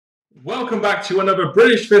Welcome back to another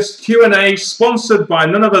British Fist Q&A sponsored by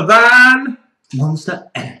none other than Monster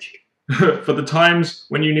Energy. for the times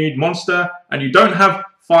when you need Monster and you don't have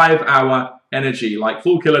 5-hour energy like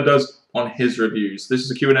Full Killer does on his reviews. This is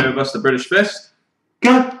a Q&A with us, the British Fist.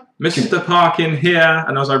 Good. Mr. Parkin here,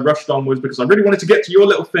 and as I rushed onwards because I really wanted to get to your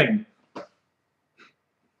little thing.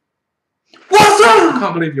 What's up? I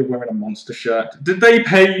can't believe you're wearing a Monster shirt. Did they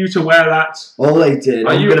pay you to wear that? All they did.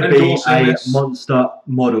 Are I'm you going to be endorsing a this? monster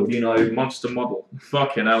model, you know. Monster model.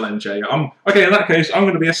 Fucking LNJ. Okay, in that case, I'm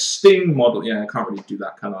going to be a Sting model. Yeah, I can't really do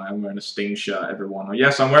that, can I? I'm wearing a Sting shirt, everyone.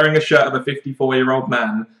 Yes, I'm wearing a shirt of a 54-year-old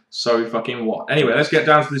man. So fucking what? Anyway, let's get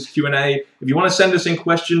down to this Q&A. If you want to send us in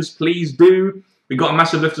questions, please do. We've got a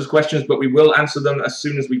massive list of questions, but we will answer them as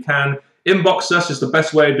soon as we can. Inbox us is the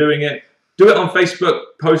best way of doing it. Do it on Facebook.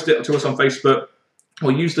 Post it to us on Facebook.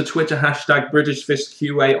 Or use the Twitter hashtag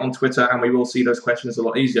BritishFistQA on Twitter, and we will see those questions a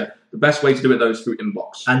lot easier. The best way to do it, though, is through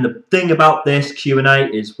inbox. And the thing about this Q&A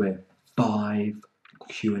is we're 5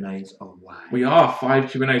 Q&As away. We are 5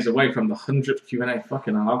 Q&As away from the 100th Q&A.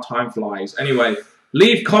 Fucking hell, how time flies. Anyway,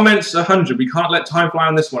 leave comments 100. We can't let time fly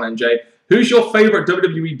on this one, NJ. Who's your favourite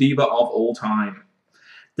WWE Diva of all time?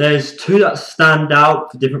 There's 2 that stand out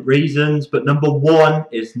for different reasons, but number 1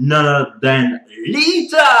 is none other than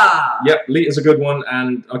Lita! Yep, Lita's a good one,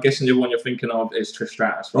 and I'm guessing the one you're thinking of is Trish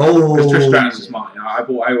Stratus. Right? Oh! Because Trish Stratus is mine. I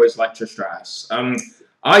always like Trish Stratus.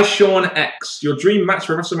 AcesAnd8's, your dream match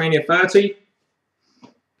for WrestleMania 30?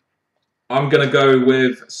 I'm going to go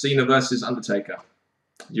with Cena versus Undertaker.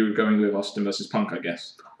 You were going with Austin versus Punk, I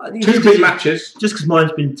guess. 2 big matches. Just because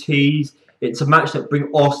mine's been teased. It's a match that bring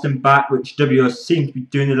Austin back, which WWE seems to be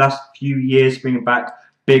doing the last few years, bringing back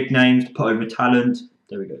big names to put over talent.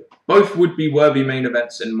 There we go. Both would be worthy main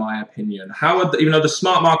events, in my opinion. Even though the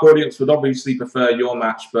Smart Mark audience would obviously prefer your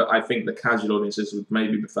match, but I think the casual audiences would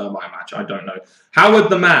maybe prefer my match. I don't know. Howard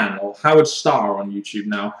the Man, or Howard Star on YouTube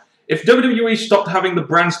now. If WWE stopped having the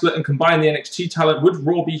brand split and combined the NXT talent, would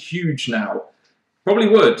Raw be huge now? Probably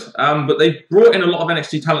would, but they've brought in a lot of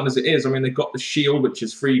NXT talent as it is. I mean, they've got The Shield, which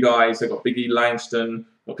is 3 guys. They've got Big E Langston,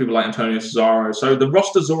 got people like Antonio Cesaro. So the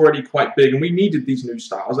roster's already quite big, and we needed these new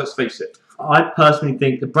styles, let's face it. I personally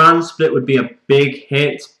think the brand split would be a big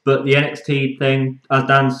hit, but the NXT thing, as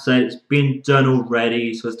Dan said, it's been done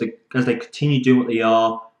already. So as they continue doing what they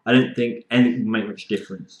are, I don't think anything will make much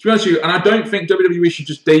difference. To be honest with you, and I don't think WWE should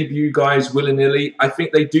just debut guys willy-nilly. I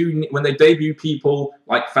think they do, when they debut people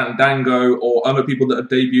like Fandango or other people that have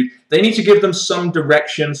debuted, they need to give them some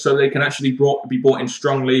direction so they can actually be brought in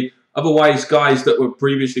strongly. Otherwise, guys that were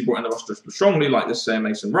previously brought in the roster strongly, like this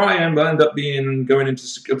Mason Ryan, will end up going into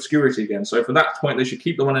obscurity again. So for that point, they should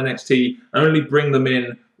keep them on NXT and only bring them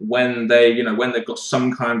in when when they've got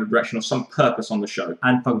some kind of direction or some purpose on the show.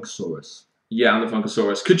 And Funkasaurus. Yeah, and the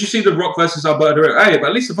Funkasaurus. Could you see the Rock versus Alberto Del Rio? Hey, but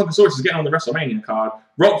at least the Funkasaurus is getting on the WrestleMania card.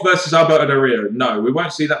 Rock versus Alberto Del Rio. No, we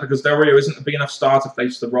won't see that because Del Rio isn't a big enough star to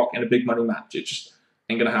face the Rock in a big money match. It just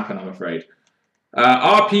ain't going to happen, I'm afraid.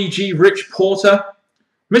 RPG Rich Porter.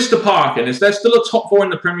 Mr. Parkin, is there still a top 4 in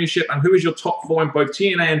the Premiership? And who is your top 4 in both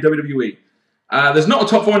TNA and WWE? There's not a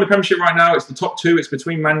top 4 in the Premiership right now. It's the top 2. It's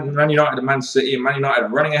between Man United and Man City. And Man United are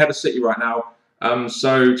running ahead of City right now.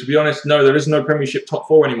 So, to be honest, no, there is no Premiership top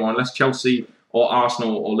 4 anymore unless Chelsea or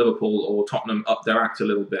Arsenal or Liverpool or Tottenham up their act a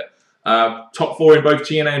little bit. Top 4 in both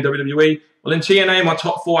TNA and WWE. Well, in TNA, my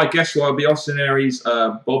top 4, I guess, will be Austin Aries,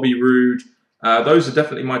 Bobby Roode. Those are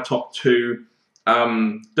definitely my top 2.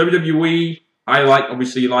 WWE, I like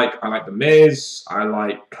The Miz. I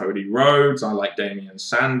like Cody Rhodes. I like Damian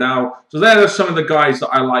Sandow. So there are some of the guys that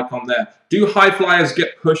I like on there. Do high flyers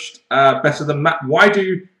get pushed better than mat? Why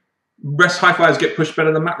do high flyers get pushed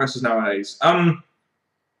better than mat wrestlers nowadays?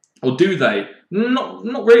 Or do they?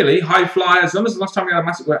 Not really. High flyers. When was the last time we had a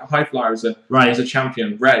massive high flyer as a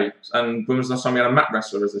champion? Ray. And when was the last time we had a mat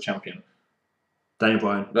wrestler as a champion? Daniel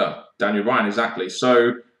Bryan. Daniel Bryan, exactly.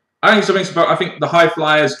 So I think the high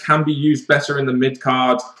flyers can be used better in the mid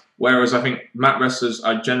card, whereas I think mat wrestlers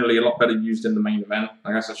are generally a lot better used in the main event.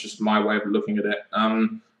 I guess that's just my way of looking at it.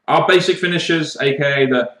 Our basic finishers, aka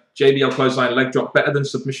the JBL clothesline leg drop, better than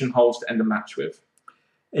submission holds to end a match with.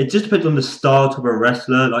 It just depends on the start of a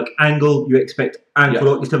wrestler. Like Angle, you expect ankle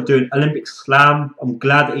lock instead of doing Olympic slam. I'm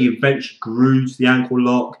glad that he eventually grew to the ankle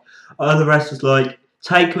lock. Other wrestlers like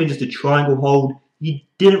Taker in just a triangle hold, you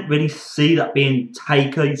didn't really see that being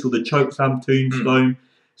Taker. You saw the chokeslam tombstone.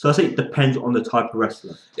 So I think it depends on the type of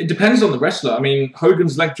wrestler. It depends on the wrestler. I mean,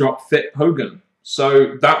 Hogan's leg drop fit Hogan.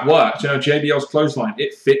 So that worked. JBL's clothesline,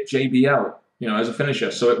 it fit JBL, as a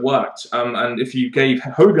finisher. So it worked. And if you gave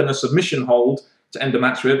Hogan a submission hold to end a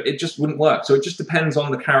match with, it just wouldn't work. So it just depends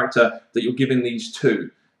on the character that you're giving these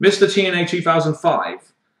to. Mr. TNA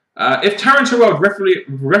 2005. If Taryn Terrell would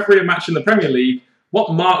referee a match in the Premier League,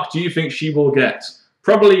 what mark do you think she will get?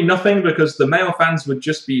 Probably nothing, because the male fans would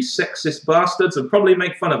just be sexist bastards and probably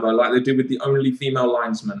make fun of her like they do with the only female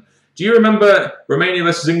linesman. Do you remember Romania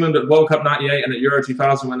versus England at World Cup 98 and at Euro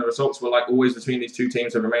 2000 when the results were like always between these two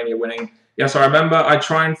teams and Romania winning? Yes, I remember. I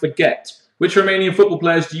try and forget. Which Romanian football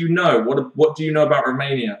players do you know? What do you know about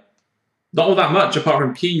Romania? Not all that much, apart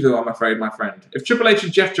from Kivu, I'm afraid, my friend. If Triple H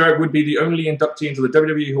and Jeff Jarrett would be the only inductee into the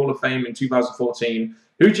WWE Hall of Fame in 2014,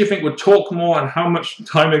 who do you think would talk more and how much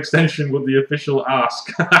time extension would the official ask?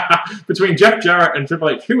 Between Jeff Jarrett and Triple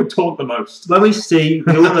H, who would talk the most? When we see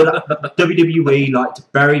all the WWE like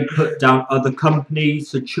to put down other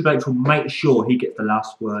companies, so Triple H will make sure he gets the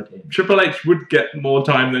last word in. Triple H would get more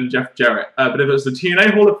time than Jeff Jarrett. But if it was the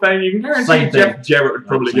TNA Hall of Fame, you can guarantee Jeff Jarrett would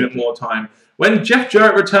probably get more time. When Jeff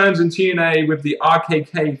Jarrett returns in TNA with the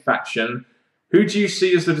RKK faction, who do you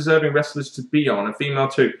see as the deserving wrestlers to be on? A female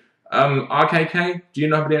too. RKK, do you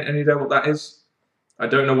know any idea what that is? I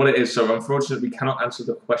don't know what it is, so unfortunately we cannot answer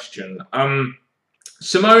the question.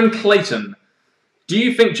 Simone Clayton, do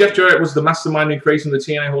you think Jeff Jarrett was the mastermind in creating the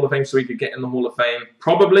TNA Hall of Fame so he could get in the Hall of Fame?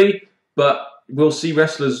 Probably, but we'll see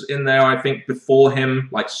wrestlers in there, I think, before him,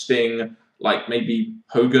 like Sting, like maybe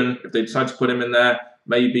Hogan, if they decide to put him in there.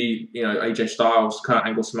 Maybe, you know, AJ Styles, Kurt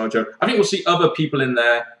Angle, Samoa Joe. I think we'll see other people in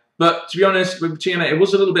there. But to be honest, with TNA, it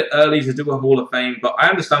was a little bit early to do a Hall of Fame. But I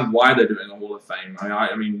understand why they're doing a Hall of Fame.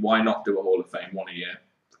 I mean, why not do a Hall of Fame one a year?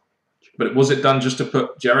 But was it done just to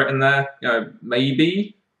put Jarrett in there? You know,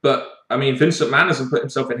 maybe. But, I mean, Vince McMahon hasn't put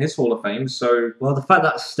himself in his Hall of Fame, so... Well, the fact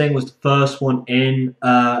that Sting was the first one in,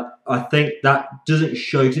 I think that doesn't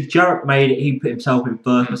show... Because if Jarrett made it, he put himself in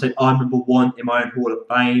first and said, I'm #1 in my own Hall of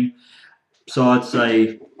Fame. So I'd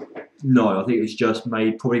say no. I think it was just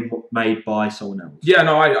probably made by someone else. Yeah,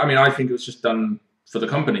 no. I mean, I think it was just done for the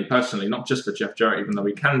company personally, not just for Jeff Jarrett. Even though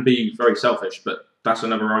he can be very selfish, but that's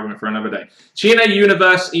another argument for another day. TNA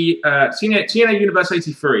Universe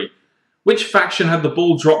 83. Which faction had the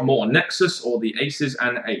ball drop more, Nexus or the Aces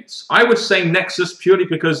and Eights? I would say Nexus purely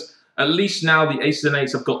because at least now the Aces and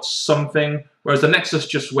Eights have got something. Whereas the Nexus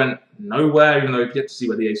just went nowhere, even though you get to see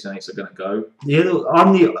where the Aces and Eights are going to go.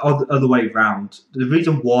 I'm the other way round. The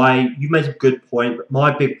reason why, you made a good point, but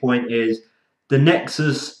my big point is the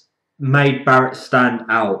Nexus made Barrett stand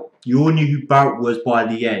out. You all knew who Barrett was by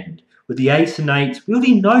the end. With the Aces and Eights, we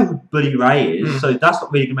already know who Buddy Ray is, so that's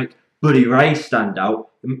not really going to make Buddy Ray stand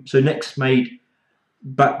out. So Nexus made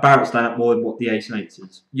Barrett stand out more than what the Aces and Eights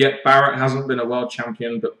is. Yet Barrett hasn't been a world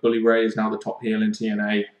champion, but Bully Ray is now the top heel in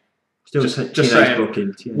TNA. Still just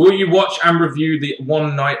saying. Will you watch and review the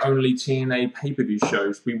one-night-only TNA pay-per-view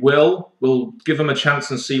shows? We will. We'll give them a chance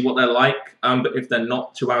and see what they're like. But if they're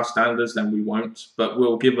not to our standards, then we won't. But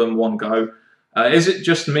we'll give them one go. Is it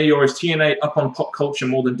just me, or is TNA up on pop culture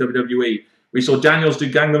more than WWE? We saw Daniels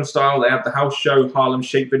do Gangnam Style. They have the house show, Harlem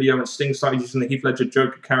Shake video, and Sting started using the Heath Ledger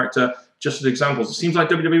Joker character just as examples. It seems like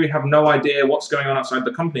WWE have no idea what's going on outside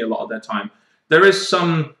the company a lot of their time. There is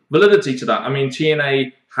some validity to that. I mean,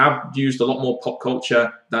 TNA have used a lot more pop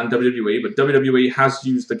culture than WWE, but WWE has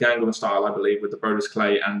used the Gangnam Style, I believe, with the Brodus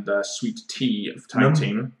Clay and Sweet Tea tag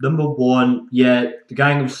team. #1, yeah, the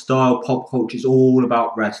Gangnam Style pop culture is all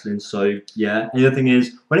about wrestling, so yeah. And the other thing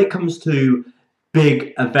is, when it comes to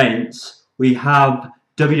big events, we have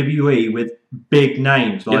WWE with big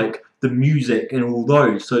names like the music and all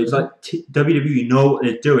those. So it's like WWE know what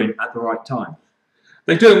they're doing at the right time.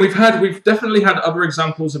 They do, and we've definitely had other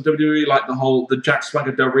examples of WWE, like the Jack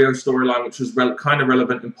Swagger Del Rio storyline, which was kind of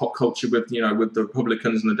relevant in pop culture with with the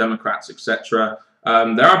Republicans and the Democrats, etc.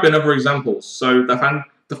 There have been other examples. So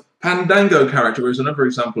the Fandango character is another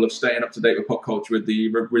example of staying up to date with pop culture with the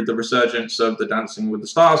resurgence of the Dancing with the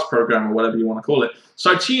Stars program or whatever you want to call it.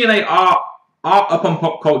 So TNA are up on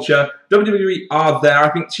pop culture. WWE are there. I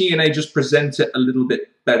think TNA just present it a little bit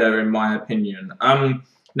better, in my opinion.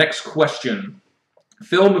 Next question.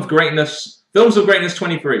 Films of Greatness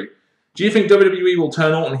 23. Do you think WWE will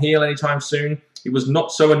turn Orton heel anytime soon? He was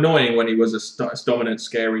not so annoying when he was a dominant,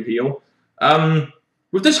 scary heel.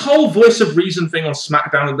 With this whole voice of reason thing on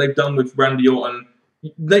SmackDown that they've done with Randy Orton,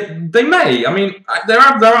 they may. I mean, I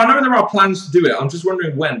know there are plans to do it. I'm just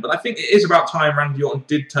wondering when. But I think it is about time Randy Orton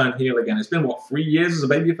did turn heel again. It's been, what, 3 years as a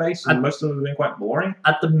babyface? And most of them have been quite boring.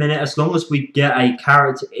 At the minute, as long as we get a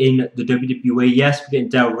character in the WWE, yes, we're getting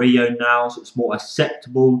Del Rio now, so it's more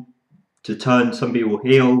acceptable to turn some people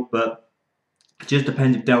heel. But it just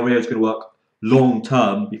depends if Del Rio is going to work long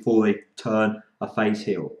term before they turn a face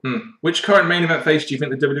heel. Which current main event face do you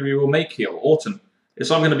think the WWE will make heel? Orton. It's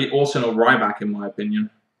not going to be Orton or Ryback, in my opinion.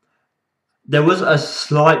 There was a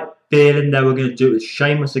slight feeling they were going to do it with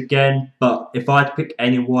Sheamus again, but if I had to pick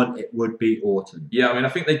anyone, it would be Orton. Yeah, I mean, I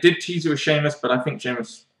think they did tease it with Sheamus, but I think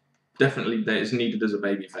Sheamus definitely is needed as a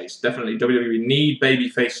babyface. Definitely, WWE need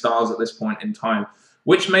babyface stars at this point in time.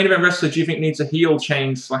 Which main event wrestler do you think needs a heel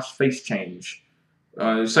change / face change?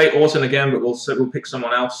 Say Orton again, but we'll pick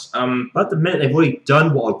someone else. But at the minute, they've already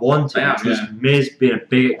done what I wanted, which was Miz being a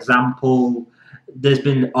big example. There's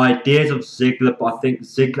been ideas of Ziggler, but I think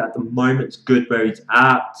Ziggler at the moment is good where he's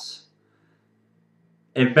at.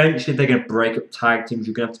 Eventually, they're going to break up tag teams.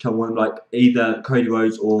 You're going to have to tell one like either Cody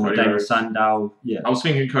Rhodes or David Sandow. Yeah, I was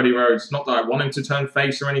thinking Cody Rhodes. Not that I want him to turn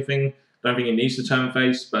face or anything. Don't think he needs to turn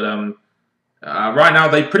face, but right now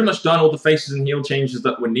they've pretty much done all the faces and heel changes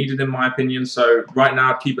that were needed, in my opinion. So right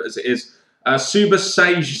now, I'd keep it as it is. Suba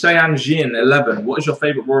Sayan Jin 11. What is your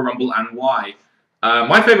favorite Royal Rumble and why?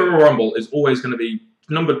 My favorite Royal Rumble is always going to be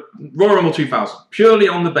Royal Rumble 2000, purely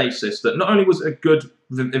on the basis that not only was it a good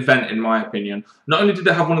event, in my opinion, not only did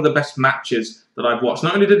it have one of the best matches that I've watched,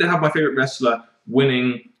 not only did it have my favorite wrestler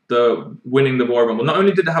winning the Royal Rumble, not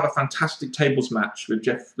only did it have a fantastic tables match with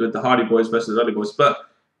the Hardy Boys versus the Dudley Boys, but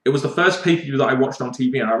it was the first pay-per-view that I watched on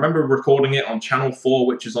TV, and I remember recording it on Channel 4,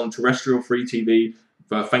 which is on terrestrial free TV.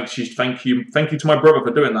 Thank you to my brother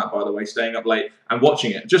for doing that, by the way, staying up late and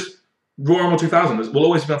watching it. Just Royal Rumble 2000 will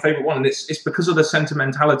always be my favourite one, and it's because of the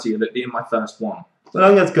sentimentality of it being my first one. Well,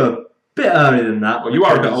 I'm going to go a bit earlier than that. Well, you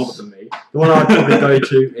are a bit older than me. The one I'd probably go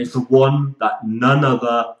to is the one that none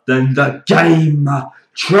other than the Game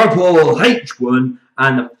Triple H won,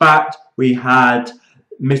 and the fact we had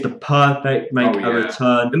Mr. Perfect make a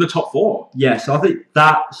return. In the top 4. Yes, I think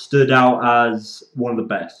that stood out as one of the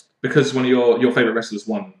best. Because one of your favourite wrestlers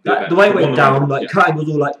won. The way it went down, like Kurt was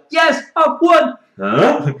all like, "Yes, I've won!"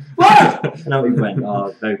 Huh? What? And out he went.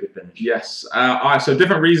 Oh, very good finish. Yes. Alright, so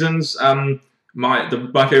different reasons. My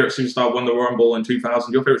favourite superstar won the Rumble in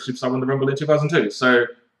 2000. Your favourite superstar won the Rumble in 2002. So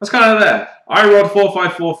that's kind of there.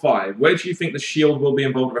 iRod4545. Where do you think the Shield will be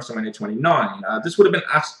involved at WrestleMania 29? This would have been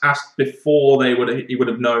asked before he or she would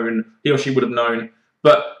have known.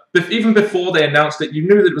 But even before they announced it, you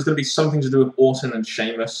knew that it was going to be something to do with Orton and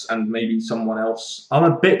Sheamus and maybe someone else. I'm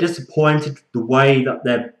a bit disappointed the way that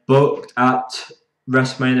they're booked at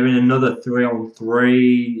WrestleMania. They're in another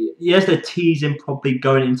 3-on-3. Yes, they're teasing probably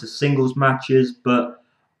going into singles matches, but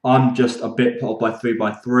I'm just a bit put off by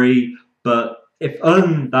 3x3. But if other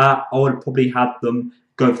than that, I would have probably had them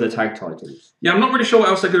go for the tag titles. Yeah, I'm not really sure what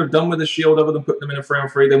else they could have done with the Shield other than put them in a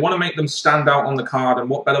 3-on-3. They want to make them stand out on the card, and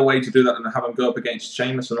what better way to do that than to have them go up against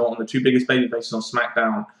Sheamus and Orton, the two biggest babyfaces on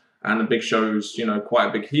SmackDown, and the Big Show's, quite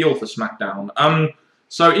a big heel for SmackDown.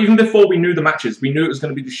 So even before we knew the matches, we knew it was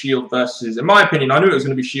going to be the Shield versus, in my opinion, I knew it was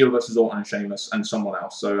going to be Shield versus Orton and Sheamus and someone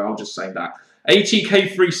else, so I'll just say that.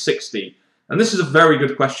 ATK360, and this is a very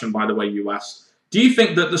good question, by the way, you asked. Do you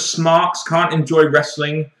think that the Smarks can't enjoy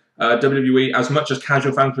wrestling WWE as much as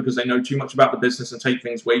casual fans because they know too much about the business and take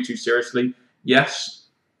things way too seriously? Yes.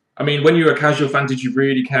 I mean, when you were a casual fan, did you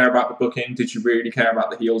really care about the booking? Did you really care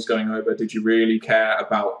about the heels going over? Did you really care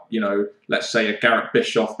about, let's say a Garrett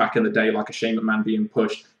Bischoff back in the day, like a Shane McMahon being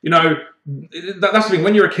pushed? That's the thing.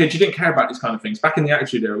 When you're a kid, you didn't care about these kind of things. Back in the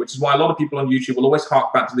Attitude Era, which is why a lot of people on YouTube will always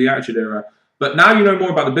hark back to the Attitude Era. But now you know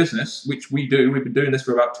more about the business, which we do. We've been doing this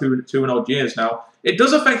for about two and odd years now. It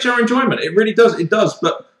does affect your enjoyment. It really does. It does.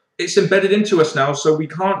 But it's embedded into us now, so we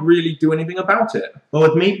can't really do anything about it. Well,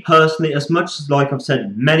 with me personally, as much as like I've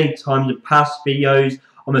said many times in past videos,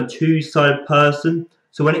 I'm a two-sided person.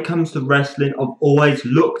 So when it comes to wrestling, I've always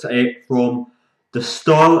looked at it from the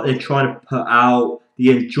style that they're trying to put out,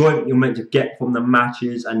 the enjoyment you're meant to get from the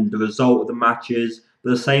matches and the result of the matches.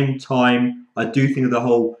 But at the same time, I do think of the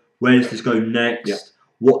whole, where does this go next? Yeah.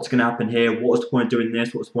 What's going to happen here? What's the point of doing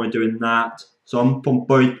this? What's the point of doing that? So I'm from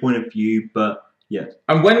both point of view, but yeah.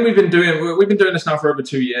 And when we've been doing this now for over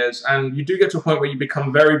 2 years, and you do get to a point where you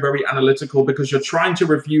become very, very analytical because you're trying to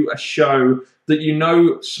review a show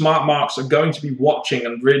that smart marks are going to be watching,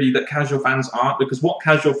 and really that casual fans aren't, because what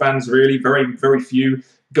casual fans really, very, very few,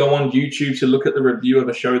 go on YouTube to look at the review of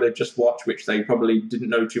a show they've just watched, which they probably didn't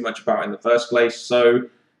know too much about in the first place. So,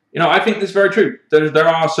 I think this is very true. There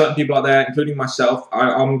are certain people out there, including myself,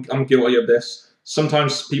 I'm guilty of this.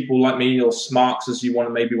 Sometimes people like me, or smarks as you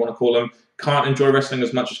maybe want to call them, can't enjoy wrestling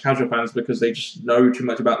as much as casual fans because they just know too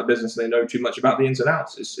much about the business and they know too much about the ins and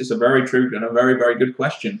outs. It's a very true and a very, very good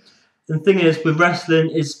question. The thing is, with wrestling,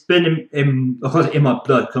 it's been in my blood,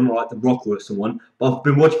 because I'm not like The Rock or someone, but I've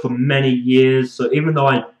been watching for many years, so even though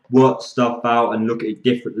I work stuff out and look at it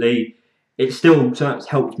differently, it still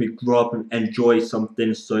helps me grow up and enjoy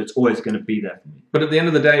something, so it's always going to be there for me. But at the end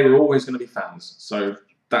of the day, we're always going to be fans, so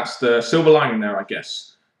that's the silver lining there, I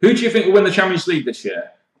guess. Who do you think will win the Champions League this year?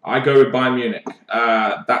 I go with Bayern Munich.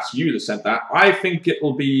 That's you that said that. I think it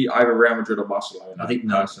will be either Real Madrid or Barcelona. I think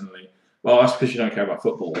personally. Well, that's because you don't care about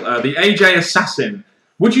football. The AJ Assassin.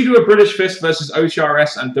 Would you do a British Fist versus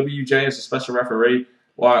OCRS and WJ as a special referee?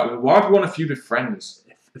 Why do you want a feud with friends?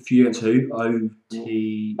 A feud against who?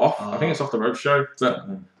 OT. Off. I think it's off the rope show. But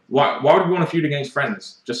why would you want a feud against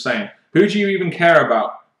friends? Just saying. Who do you even care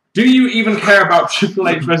about? Do you even care about Triple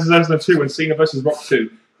H versus Lesnar 2 and Cena versus Rock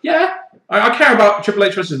 2? Yeah, I care about Triple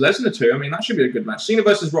H versus Lesnar 2. I mean, that should be a good match. Cena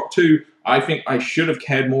versus Rock 2, I think I should have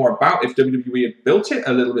cared more about if WWE had built it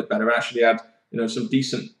a little bit better and actually had, some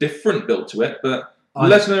decent, different build to it. But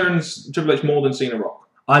Lesnar and Triple H more than Cena Rock.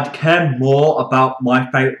 I'd care more about my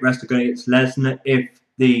favourite wrestler going against Lesnar if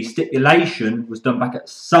the stipulation was done back at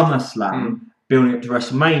SummerSlam, building up to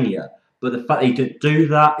WrestleMania. But the fact that he didn't do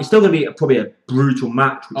that, it's still going to be probably a brutal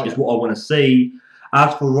match, which is what I want to see.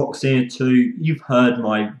 As for Rock Cena 2, you've heard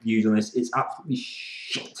my views on this. It's absolutely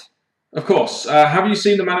shit. Of course. Have you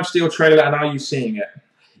seen the Man of Steel trailer and are you seeing it?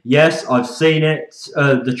 Yes, I've seen it.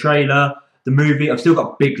 The trailer, the movie. I've still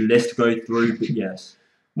got a big list to go through, but yes.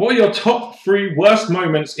 What are your top 3 worst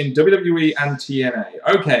moments in WWE and TNA?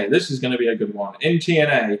 Okay, this is going to be a good one. In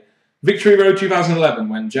TNA, Victory Road 2011,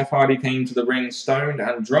 when Jeff Hardy came to the ring stoned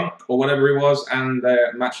and drunk, or whatever he was, and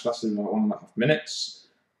their match lasted about 1.5 minutes.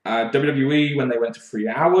 WWE, when they went to 3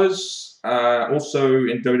 hours. Also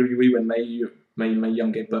in WWE, when Mae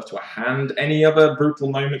Young gave birth to a hand. Any other brutal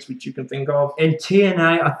moments which you can think of? In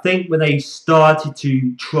TNA, I think when they started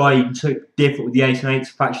to try and took different with the AcesAnd8's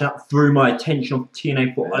faction, that threw my attention off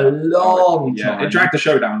TNA for a long time. Yeah, it dragged the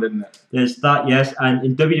show down, didn't it? There's that, yes. And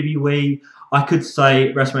in WWE, I could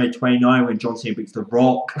say WrestleMania 29 when John Cena beats The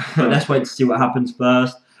Rock. But let's wait to see what happens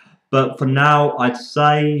first. But for now, I'd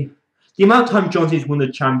say the amount of time John Cena's won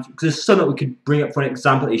the championship, because there's something we could bring up for an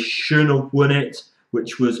example. He shouldn't have won it,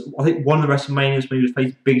 which was, I think, one of the WrestleManias when he was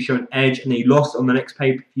facing Big Show and Edge, and he lost on the next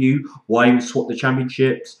pay-per-view. Why he swapped the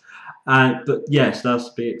championships. But yes, that's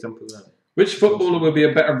a big example of that. Which footballer would be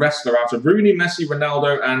a better wrestler out of Rooney, Messi,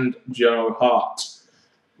 Ronaldo, and Joe Hart?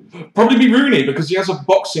 Probably be Rooney, because he has a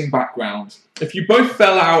boxing background. If you both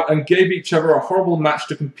fell out and gave each other a horrible match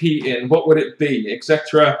to compete in, what would it be,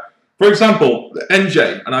 etc.? For example,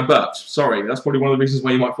 NJ, and I burped. Sorry, that's probably one of the reasons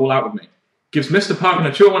why you might fall out with me. Gives Mr. Parkin a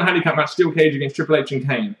 2-1 handicap match, steel cage against Triple H and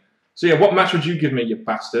Kane. So yeah, what match would you give me, you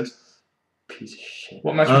bastard? Piece of shit.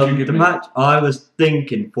 What match would you give me? The match I was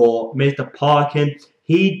thinking for Mr. Parkin,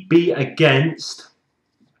 he'd be against...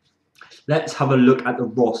 Let's have a look at the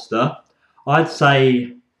roster. I'd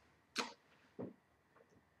say...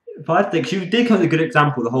 If I think you did come with a good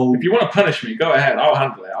example, the whole. If you want to punish me, go ahead. I'll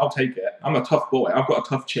handle it. I'll take it. I'm a tough boy. I've got a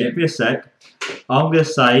tough chin. Give me a sec. I'm gonna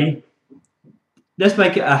say, let's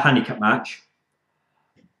make it a handicap match.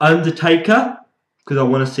 Undertaker, because I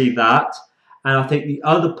want to see that, and I think the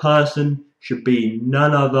other person should be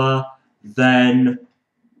none other than.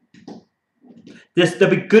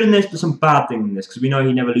 There'll be good in this, but some bad thing in this, because we know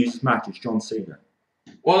he never loses matches. John Cena.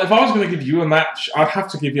 Well, if I was going to give you a match, I'd have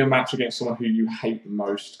to give you a match against someone who you hate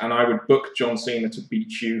most, and I would book John Cena to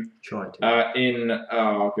beat you. Try to. In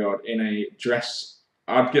a dress.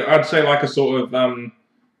 I'd say like a sort of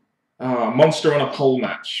monster on a pole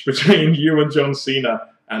match between you and John Cena,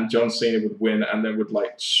 and John Cena would win, and then would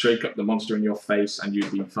like shake up the monster in your face, and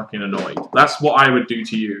you'd be fucking annoyed. That's what I would do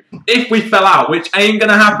to you if we fell out, which ain't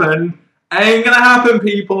gonna happen. Ain't gonna happen,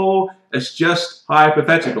 people. It's just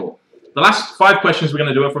hypothetical. The last 5 questions we're going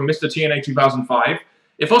to do are from Mr. TNA 2005.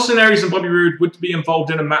 If Austin Aries and Bobby Roode would be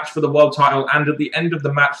involved in a match for the world title, and at the end of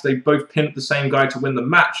the match they both pinned the same guy to win the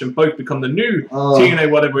match, and both become the new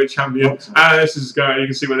TNA World Heavyweight Champion, this is going. You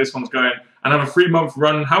can see where this one's going. And have a 3-month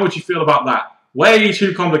run. How would you feel about that? Way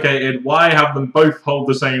too complicated. Why have them both hold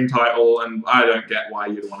the same title? And I don't get why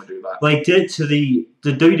you'd want to do that. They did it to the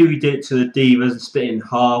WWE did it to the Divas and split it in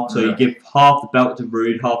half. So you give half the belt to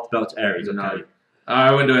Roode, half the belt to Aries. Okay. No.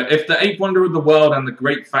 I wouldn't do it. If the 8th Wonder of the World and the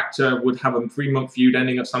Great Factor would have a 3-month feud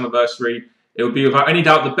ending at Summerversary, it would be without any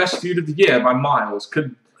doubt the best feud of the year by miles.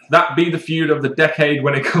 Could that be the feud of the decade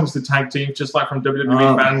when it comes to tag teams, just like from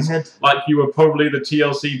WWE fans? Like you were probably the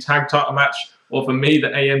TLC tag title match, or for me, the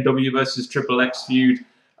AMW versus Triple X feud.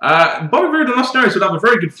 Bobby Roode and Austin Aries would have a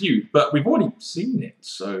very good feud, but we've already seen it,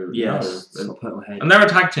 so yes. No. And they're a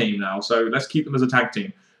tag team now, so let's keep them as a tag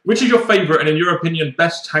team. Which is your favourite and, in your opinion,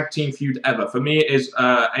 best tag team feud ever? For me, it is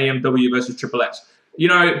AMW versus Triple X. You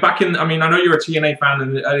know, back in, I mean, I know you're a TNA fan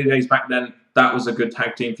in the early days back then. That was a good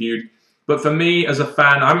tag team feud. But for me, as a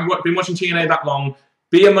fan, I haven't been watching TNA that long.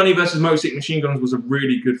 Beer Money versus Motor City Machine Guns was a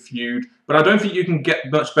really good feud. But I don't think you can get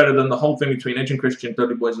much better than the whole thing between Edge and Christian,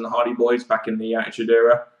 Dudley Boys and the Hardy Boys back in the Attitude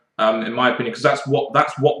Era. in my opinion, because that's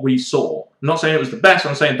what we saw. I'm not saying it was the best.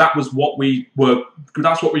 I'm saying that was what we were.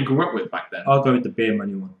 That's what we grew up with back then. I'll go with the beer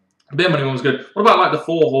money one. The beer money one was good. What about like the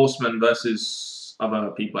Four Horsemen versus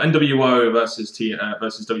other people? NWO versus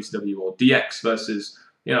versus WCW, or DX versus,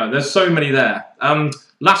 you know, there's so many there.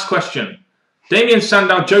 Last question. Damien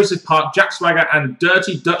Sandow, Joseph Park, Jack Swagger, and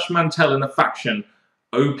Dirty Dutch Mantel in a faction.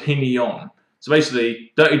 Opinion. So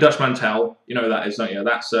basically, Dirty Dutch Mantel, you know who that is, don't you?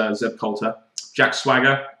 That's Zeb Coulter, Jack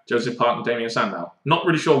Swagger, Joseph Park, and Damien Sandow. Not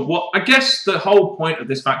really sure what. I guess the whole point of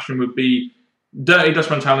this faction would be Dirty Dutch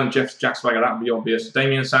Mantel and Jack Swagger. That would be obvious.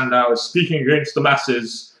 Damien Sandow is speaking against the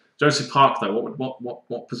masses. Joseph Park, though,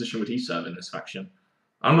 what position would he serve in this faction?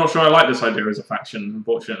 I'm not sure I like this idea as a faction,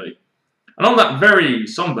 unfortunately. And on that very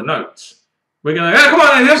somber note, we're gonna, yeah, come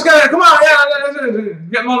on, let's go, come on, yeah,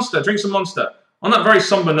 get Monster, drink some Monster. On that very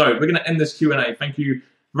somber note, we're gonna end this Q&A. Thank you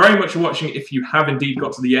very much for watching. If you have indeed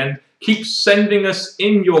got to the end, keep sending us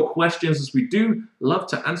in your questions, as we do love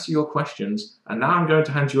to answer your questions. And now I'm going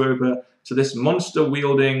to hand you over to this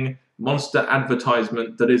monster-wielding monster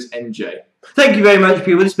advertisement that is NJ. Thank you very much,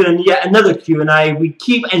 people. This has been yet another Q&A. We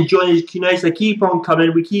keep enjoying these Q&As. They keep on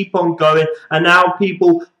coming. We keep on going. And now,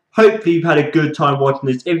 people, hopefully you've had a good time watching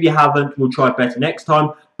this. If you haven't, we'll try better next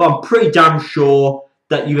time. But I'm pretty damn sure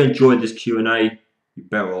that you enjoyed this Q&A. You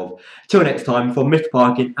better off. Till next time, from Mr.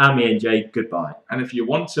 Parkin and me, NJ, goodbye. And if you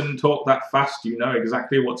want to talk that fast, you know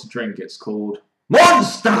exactly what to drink. It's called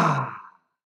Monster!